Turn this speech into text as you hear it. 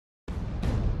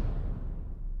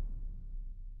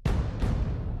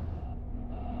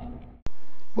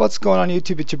What's going on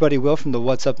YouTube? It's your buddy Will from the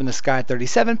What's Up in the Sky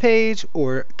 37 page,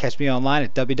 or catch me online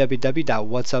at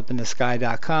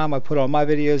www.whatsupinthesky.com. I put all my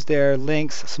videos there,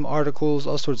 links, some articles,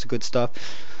 all sorts of good stuff.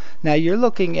 Now you're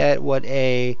looking at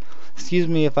excuse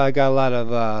me if I got a lot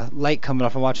of light coming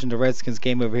off. I'm watching the Redskins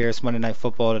game over here. It's Monday Night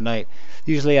Football tonight.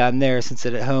 Usually I'm there since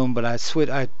it's at home, but I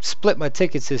split my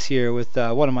tickets this year with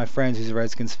one of my friends who's a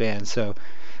Redskins fan. So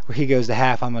where he goes to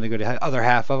half, I'm going to go to the other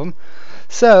half of them.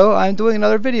 So I'm doing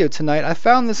another video tonight. I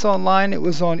found this online. It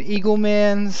was on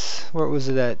Eagleman's, where was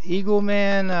it at?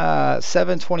 Eagleman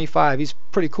 725. He's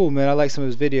pretty cool, man. I like some of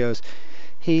his videos.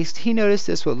 He noticed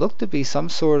this what looked to be some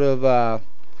sort of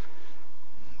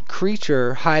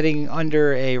creature hiding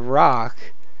under a rock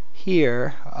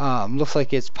here. Looks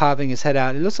like it's popping his head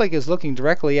out. It looks like it's looking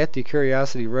directly at the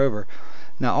Curiosity rover.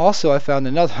 Now also I found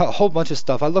a whole bunch of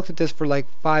stuff. I looked at this for like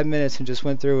 5 minutes and just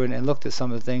went through and looked at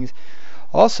some of the things.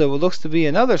 Also, it looks to be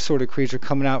another sort of creature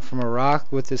coming out from a rock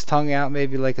with his tongue out,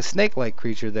 maybe like a snake-like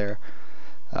creature there.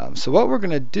 So what we're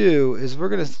going to do is we're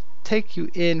going to take you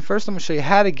in. First I'm going to show you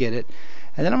how to get it,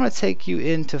 and then I'm going to take you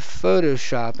into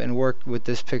Photoshop and work with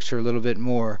this picture a little bit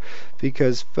more,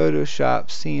 because Photoshop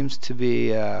seems to be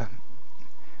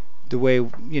the way,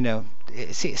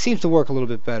 it seems to work a little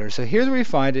bit better. So here's where you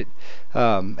find it.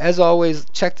 As always,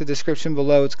 check the description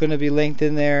below. It's going to be linked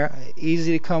in there.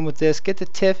 Easy to come with this. Get the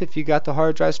TIFF if you got the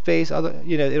hard drive space.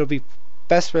 It'll be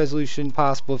best resolution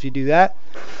possible if you do that.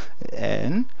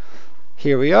 And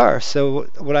here we are. So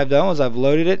what I've done was I've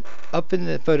loaded it up in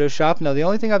the Photoshop. Now the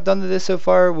only thing I've done to this so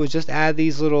far was just add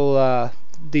these little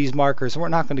these markers. We're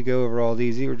not going to go over all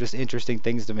these. These were just interesting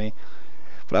things to me.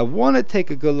 But I want to take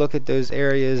a good look at those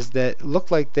areas that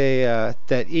look like that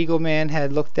Eagleman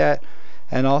had looked at,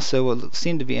 and also what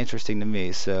seemed to be interesting to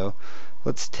me. So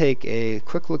let's take a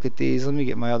quick look at these. Let me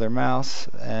get my other mouse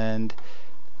and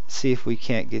see if we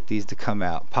can't get these to come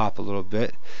out, pop a little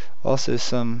bit. Also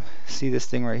see this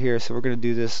thing right here. So we're going to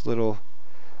do this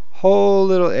whole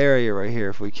little area right here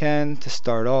if we can to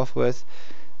start off with,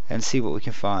 and see what we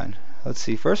can find. Let's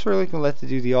see. First we're going to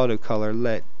do the auto color.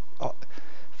 Let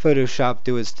Photoshop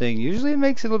do its thing. Usually it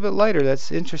makes it a little bit lighter.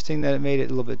 That's interesting that it made it a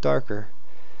little bit darker.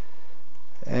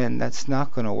 And that's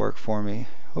not going to work for me.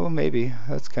 Oh, maybe.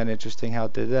 That's kind of interesting how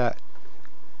it did that.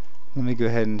 Let me go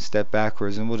ahead and step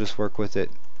backwards and we'll just work with it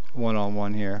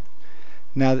one-on-one here.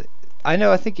 Now,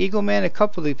 I think Eagleman, a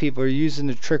couple of the people are using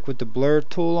the trick with the blur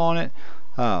tool on it,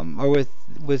 or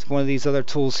with one of these other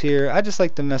tools here. I just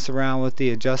like to mess around with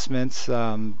the adjustments,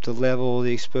 the level,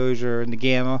 the exposure, and the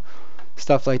gamma.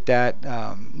 Stuff like that,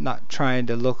 not trying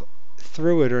to look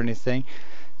through it or anything.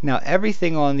 Now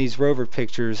everything on these rover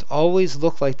pictures always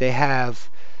look like they have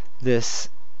this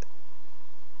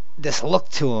look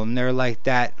to them. They're like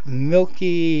that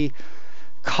milky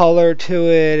color to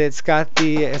it. It's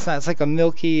like a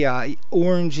milky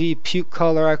orangey puke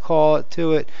color, I call it,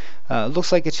 to it.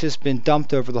 Looks like it's just been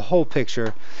dumped over the whole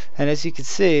picture, and as you can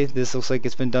see, this looks like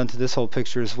it's been done to this whole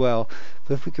picture as well.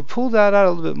 But if we could pull that out a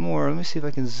little bit more, let me see if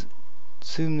I can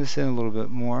zoom this in a little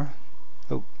bit more.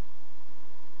 Oh,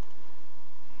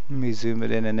 let me zoom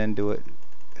it in and then do it.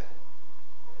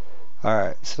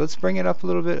 Alright, so let's bring it up a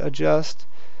little bit, adjust,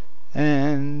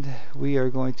 and we are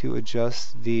going to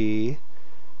adjust the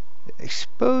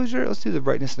exposure. Let's do the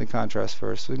brightness and the contrast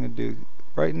first. So we're going to do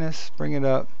brightness, bring it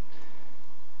up.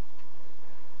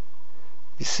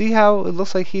 You see how it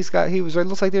looks like it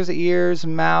looks like there's ears,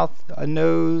 mouth, a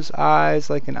nose, eyes,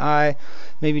 like an eye,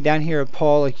 maybe down here a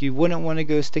paw, like you wouldn't want to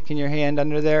go sticking your hand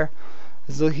under there.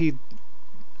 As though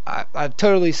I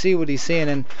totally see what he's seeing,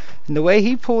 and the way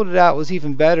he pulled it out was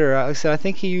even better. Like I said, I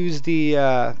think he used the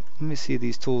let me see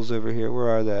these tools over here. Where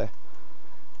are they?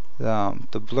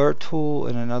 The blur tool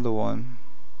and another one.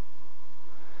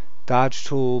 Dodge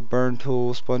tool, burn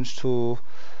tool, sponge tool.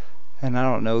 And I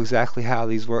don't know exactly how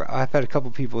these work. I've had a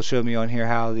couple people show me on here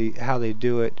how they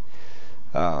do it.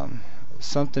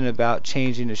 Something about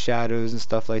changing the shadows and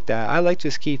stuff like that. I like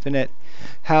just keeping it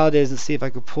how it is and see if I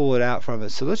can pull it out from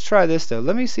it. So let's try this though.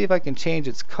 Let me see if I can change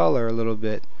its color a little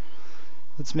bit.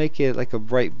 Let's make it like a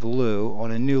bright blue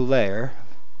on a new layer,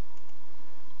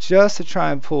 just to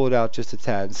try and pull it out just a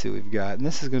tad and see what we've got. And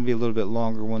this is going to be a little bit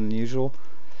longer one than usual.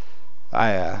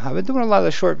 I've been doing a lot of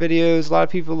the short videos. A lot of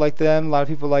people like them. A lot of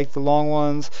people like the long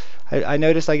ones. I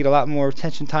noticed I get a lot more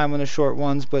attention time on the short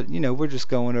ones, but we're just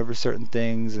going over certain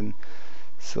things. And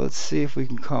so let's see if we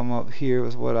can come up here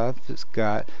with what I've just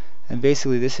got. And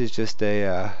basically this is just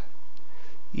a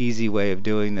easy way of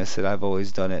doing this that I've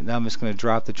always done it. Now I'm just going to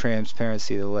drop the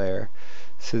transparency of the layer.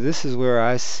 So this is where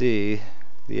I see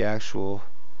the actual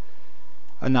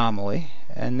anomaly.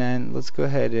 And then let's go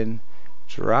ahead and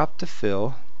drop the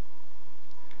fill.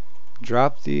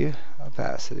 Drop the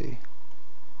opacity.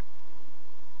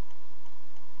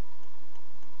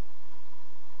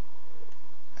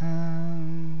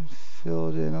 And fill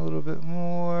it in a little bit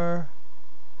more.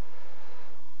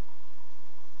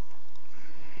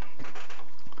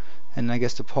 And I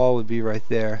guess the paw would be right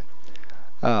there.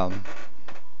 I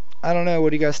don't know, what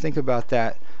do you guys think about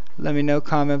that? Let me know,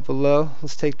 comment below.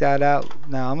 Let's take that out.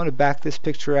 Now I'm going to back this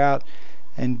picture out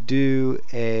and do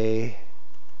a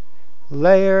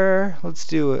layer. Let's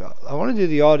do it. I want to do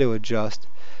the auto adjust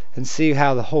and see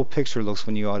how the whole picture looks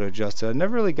when you auto adjust it. I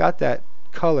never really got that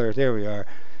color. There we are.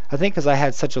 I think because I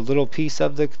had such a little piece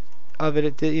of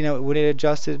it, you know, when it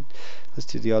adjusted. Let's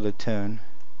do the auto tone.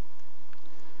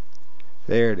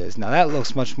 There it is. Now that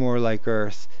looks much more like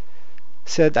Earth.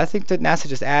 So I think that NASA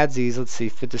just adds these. Let's see,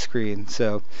 fit the screen.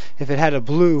 So if it had a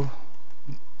blue,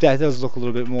 that does look a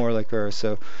little bit more like Earth.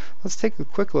 So let's take a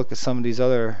quick look at some of these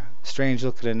other strange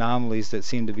looking anomalies that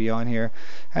seem to be on here,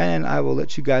 and I will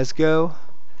let you guys go.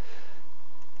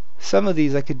 Some of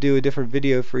these I could do a different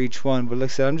video for each one, but like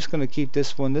I said, I'm just going to keep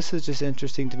this one. This is just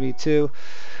interesting to me too.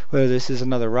 Whether this is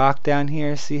another rock down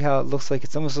here, see how it looks like?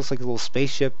 It almost looks like a little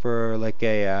spaceship, or like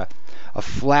a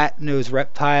flat-nosed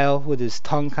reptile with his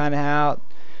tongue kind of out.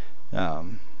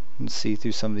 Let's see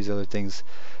through some of these other things.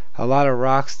 A lot of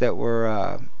rocks that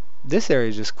were this area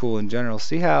is just cool in general.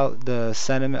 See how the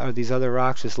sediment or these other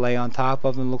rocks just lay on top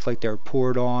of them, look like they're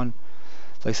poured on,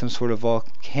 like some sort of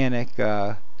volcanic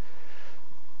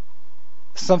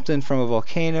something from a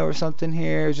volcano or something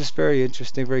here. It's just very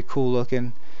interesting, very cool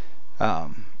looking.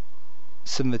 Some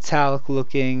metallic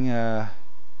looking,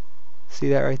 see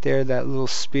that right there, that little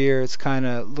spear? It's kind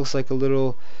of looks like a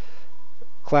little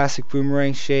classic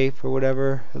boomerang shape or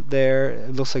whatever there.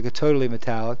 It looks like a totally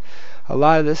metallic. A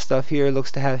lot of this stuff here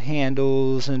looks to have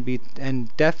handles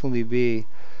and definitely be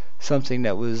something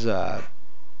that was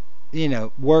you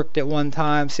know, worked at one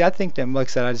time. See, I think that, like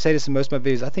I said, I say this in most of my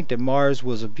videos, I think that Mars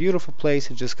was a beautiful place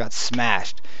and just got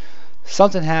smashed.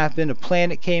 Something happened, a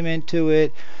planet came into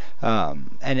it,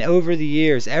 and over the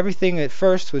years, everything at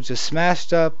first was just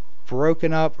smashed up,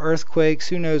 broken up, earthquakes,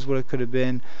 who knows what it could have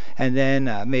been, and then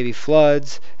maybe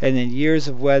floods, and then years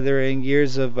of weathering,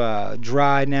 years of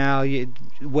dry now,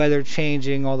 weather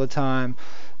changing all the time,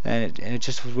 and it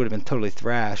just would have been totally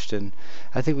thrashed. And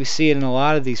I think we see it in a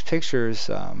lot of these pictures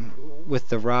with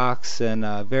the rocks and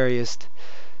various,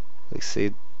 let's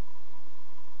see,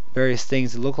 various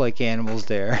things that look like animals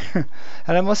there.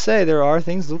 And I must say, there are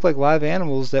things that look like live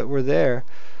animals that were there.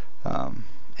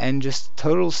 And just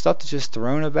total stuff that's just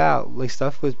thrown about, like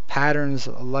stuff with patterns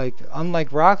like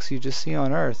unlike rocks you just see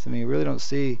on Earth. I mean, you really don't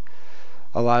see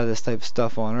a lot of this type of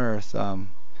stuff on Earth.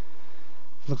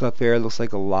 Look up here, it looks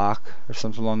like a lock or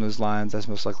something along those lines. That's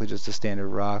most likely just a standard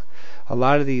rock. A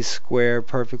lot of these square,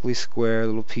 perfectly square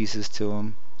little pieces to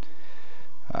them.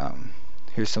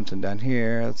 Here's something down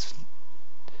here. Let's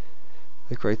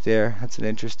look right there. That's an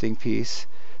interesting piece.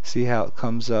 See how it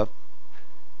comes up.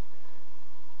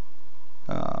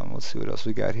 Let's see what else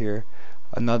we got here.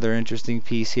 Another interesting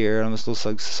piece here. It almost looks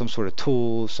like some sort of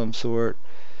tool of some sort.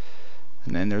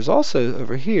 And then there's also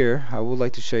over here, I would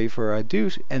like to show you before I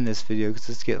do end this video because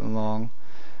it's getting long,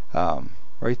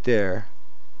 right there.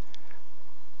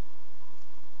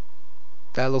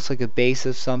 That looks like a base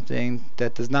of something.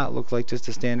 That does not look like just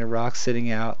a standard rock sitting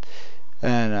out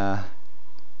and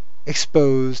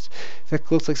exposed.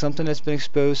 That looks like something that's been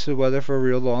exposed to the weather for a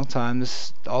real long time.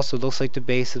 This also looks like the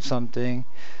base of something.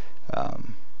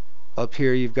 Up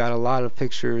here you've got a lot of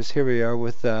pictures. Here we are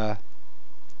with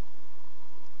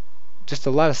just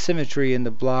a lot of symmetry in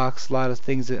the blocks, a lot of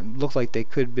things that look like they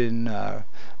could have been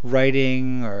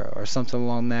writing or something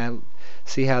along that.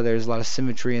 See how there's a lot of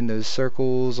symmetry in those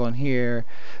circles on here.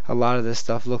 A lot of this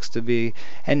stuff looks to be,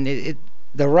 and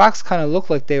the rocks kind of look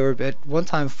like they were at one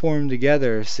time formed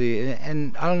together. See,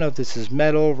 and I don't know if this is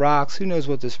metal, rocks, who knows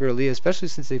what this really is, especially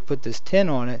since they put this tin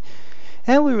on it,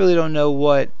 and we really don't know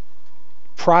what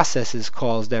processes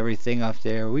caused everything up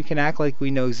there. We can act like we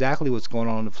know exactly what's going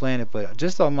on the planet, but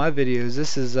just on my videos,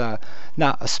 this is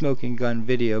not a smoking gun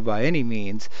video by any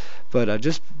means, but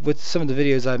just with some of the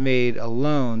videos I made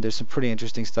alone, there's some pretty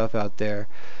interesting stuff out there.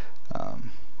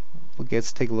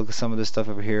 Let's take a look at some of this stuff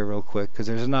over here real quick, because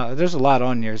there's a lot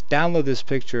on here. Download this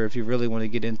picture if you really want to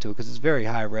get into it, because it's very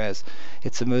high res.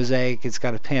 It's a mosaic, it's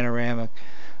got a panoramic,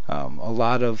 a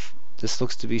lot of this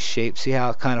looks to be shaped. See how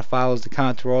it kind of follows the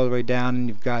contour all the way down, and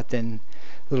you've got then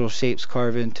little shapes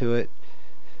carved into it.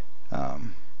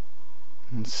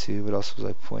 Let's see, what else was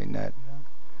I pointing at?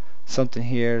 Something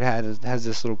here, it has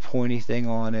this little pointy thing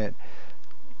on it.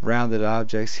 Rounded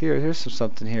objects. Here's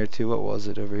something here too. What was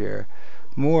it over here?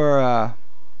 More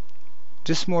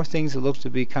just more things that look to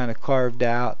be kind of carved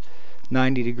out.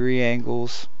 90-degree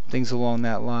angles, things along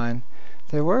that line.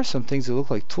 There were some things that look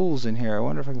like tools in here. I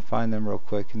wonder if I can find them real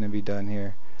quick and then be done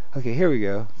here. Okay, here we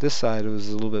go. This side was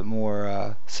a little bit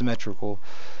more symmetrical.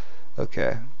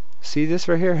 Okay, see this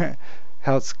right here?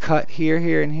 How it's cut here,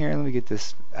 here, and here. Let me get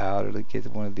this out, or get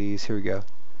one of these. Here we go.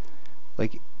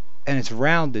 Like, and it's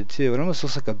rounded too. It almost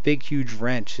looks like a big, huge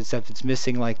wrench, except it's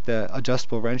missing like the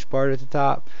adjustable wrench part at the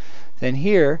top. Then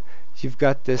here, you've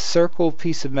got this circle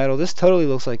piece of metal. This totally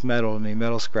looks like metal to me,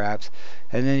 metal scraps.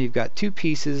 And then you've got two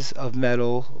pieces of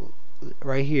metal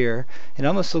right here. It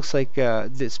almost looks like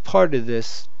this part of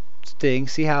this thing.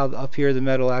 See how up here the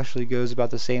metal actually goes about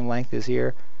the same length as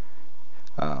here?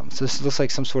 So this looks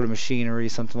like some sort of machinery,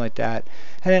 something like that.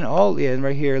 And then all the end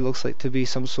right here looks like to be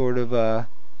some sort of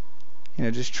you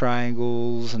know, just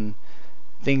triangles and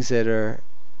things that are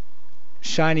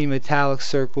shiny metallic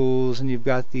circles. And you've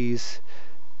got these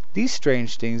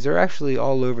strange things. They're actually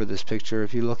all over this picture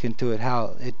if you look into it,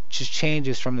 how it just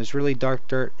changes from this really dark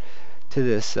dirt to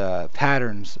this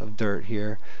patterns of dirt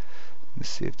here. Let's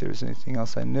see if there's anything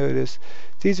else I noticed.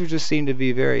 These are just seem to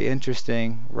be very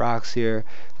interesting rocks here.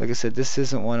 Like I said, this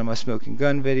isn't one of my smoking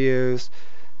gun videos.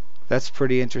 That's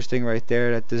pretty interesting right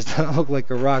there. That does not look like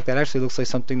a rock. That actually looks like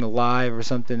something alive, or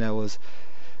something that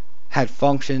had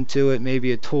function to it,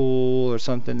 maybe a tool or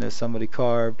something that somebody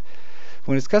carved.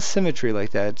 When it's got symmetry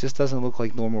like that, it just doesn't look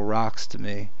like normal rocks to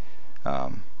me.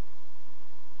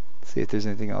 See if there's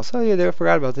anything else. Oh yeah, I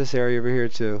forgot about this area over here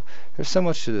too. There's so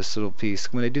much to this little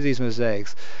piece when they do these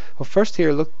mosaics. Well, first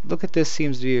here, look at this.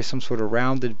 Seems to be some sort of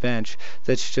rounded bench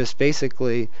that's just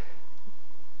basically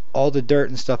all the dirt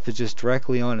and stuff is just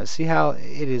directly on it. See how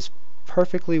it is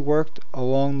perfectly worked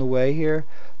along the way here,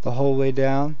 the whole way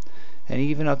down, and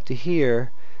even up to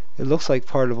here. It looks like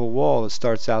part of a wall that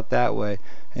starts out that way.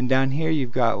 And down here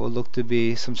you've got what look to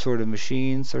be some sort of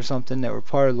machines or something that were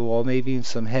part of the wall, maybe even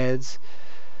some heads,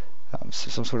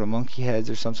 some sort of monkey heads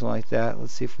or something like that.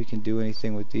 Let's see if we can do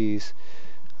anything with these.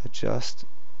 Adjust.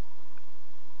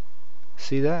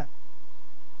 See that?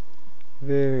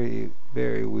 Very,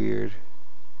 very weird.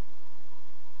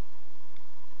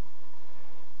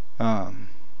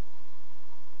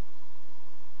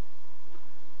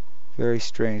 Very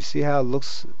strange. See how it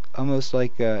looks almost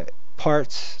like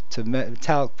parts to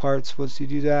metallic parts once you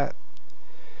do that?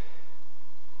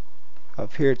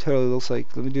 Up here it totally looks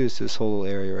like, let me do this whole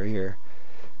area right here,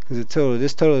 because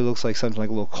this totally looks like something like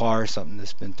a little car or something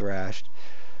that's been thrashed.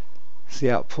 See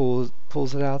how it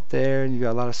pulls it out there, and you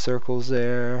got a lot of circles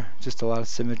there, just a lot of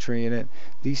symmetry in it.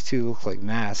 These two look like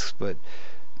masks, but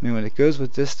I mean, when it goes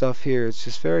with this stuff here, it's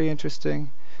just very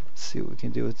interesting. Let's see what we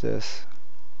can do with this.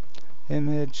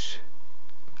 Image,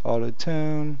 auto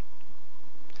tone.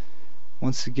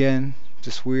 Once again,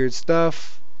 just weird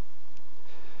stuff.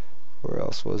 Where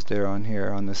else was there on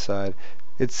here on this side?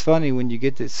 It's funny when you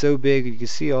get it so big, you can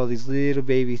see all these little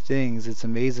baby things. It's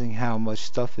amazing how much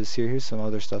stuff is here. Here's some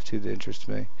other stuff too that interests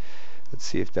me. Let's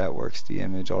see if that works. The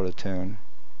image, auto tone.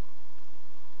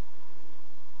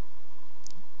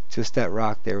 Just that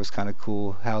rock there was kind of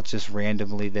cool. How it's just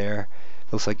randomly there.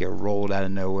 Looks like it rolled out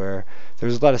of nowhere.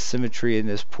 There's a lot of symmetry in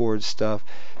this poured stuff.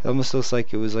 It almost looks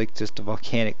like it was like just a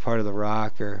volcanic part of the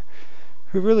rock, or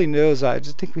who really knows? I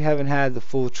just think we haven't had the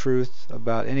full truth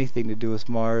about anything to do with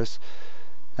Mars,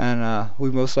 and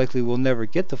we most likely will never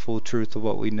get the full truth of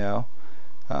what we know,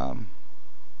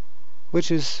 which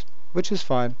is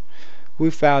fine. We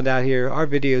found out here. Our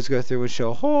videos go through and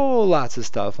show whole lots of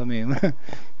stuff. I mean.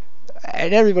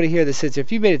 And everybody here that sits here,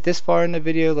 if you made it this far in the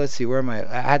video, let's see, where am I?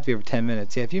 I had to be over 10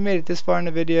 minutes. Yeah, if you made it this far in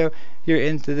the video, you're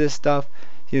into this stuff.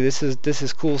 You know, this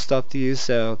is cool stuff to you.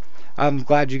 So I'm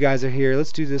glad you guys are here.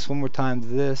 Let's do this one more time to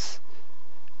this.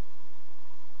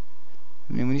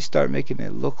 I mean, when you start making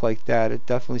it look like that, it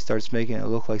definitely starts making it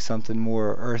look like something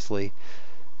more earthly.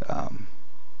 And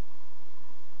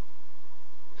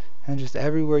just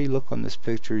everywhere you look on this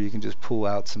picture, you can just pull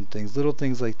out some things, little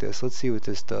things like this. Let's see what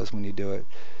this does when you do it.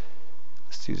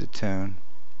 Let's use a tone.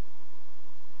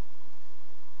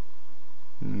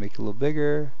 Make it a little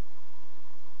bigger.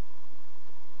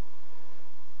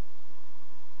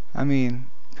 I mean,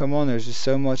 come on, there's just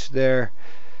so much there.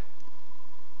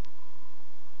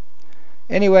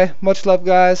 Anyway, much love,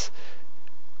 guys.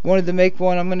 Wanted to make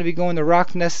one. I'm going to be going to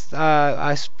Rock Nest.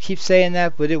 I keep saying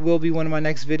that, but it will be one of my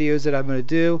next videos that I'm going to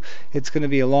do. It's going to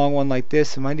be a long one like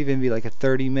this. It might even be like a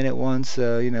 30-minute one.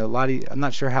 So, you know, I'm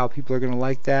not sure how people are going to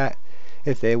like that,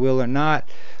 if they will or not.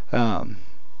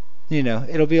 You know,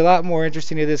 it'll be a lot more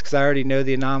interesting to this because I already know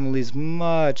the anomalies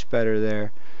much better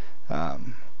there.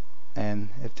 And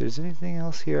if there's anything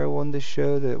else here I wanted to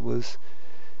show that was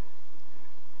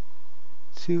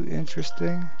too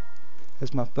interesting,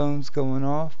 as my phone's going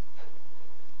off.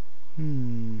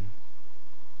 No,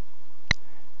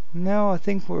 I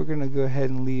think we're gonna go ahead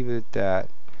and leave it at that.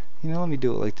 Let me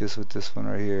do it like this with this one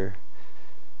right here.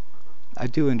 I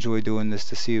do enjoy doing this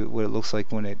to see what it looks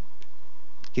like when it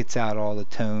gets out all the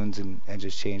tones and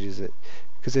just changes it.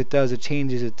 Because it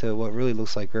changes it to what really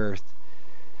looks like Earth.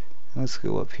 Let's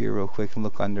go up here real quick and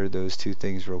look under those two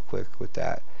things real quick with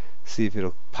that. See if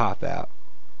it'll pop out.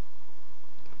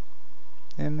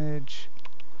 Image.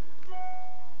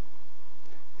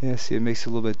 Yeah, see, it makes it a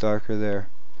little bit darker there.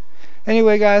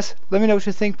 Anyway, guys, let me know what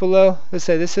you think below. Let's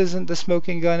say this isn't the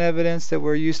smoking gun evidence that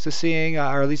we're used to seeing,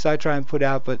 or at least I try and put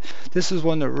out, but this is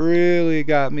one that really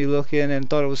got me looking and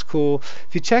thought it was cool.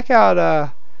 If you check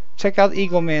out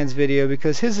Eagle Man's video,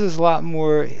 because his is a lot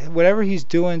more, whatever he's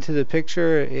doing to the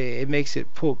picture, it makes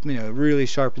it pull, really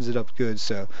sharpens it up good.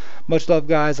 So much love,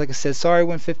 guys. Like I said, sorry I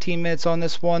went 15 minutes on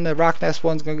this one. The Rock Nest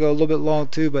one's gonna go a little bit long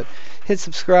too, but hit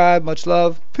subscribe. Much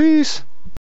love. Peace.